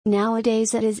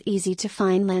Nowadays it is easy to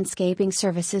find landscaping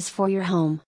services for your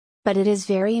home. But it is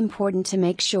very important to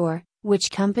make sure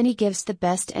which company gives the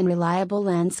best and reliable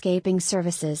landscaping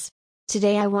services.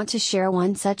 Today I want to share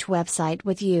one such website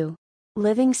with you.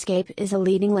 LivingScape is a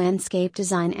leading landscape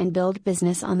design and build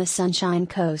business on the Sunshine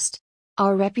Coast.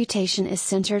 Our reputation is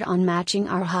centered on matching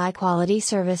our high-quality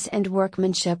service and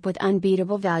workmanship with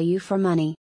unbeatable value for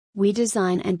money. We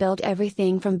design and build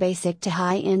everything from basic to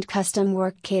high-end custom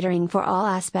work, catering for all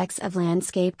aspects of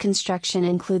landscape construction,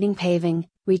 including paving,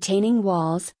 retaining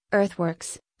walls,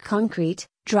 earthworks, concrete,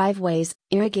 driveways,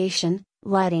 irrigation,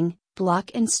 lighting,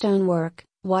 block and stonework,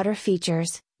 water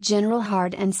features, general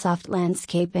hard and soft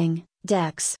landscaping,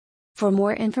 decks. For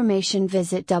more information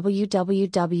visit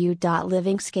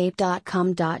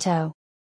www.livingscape.com.o.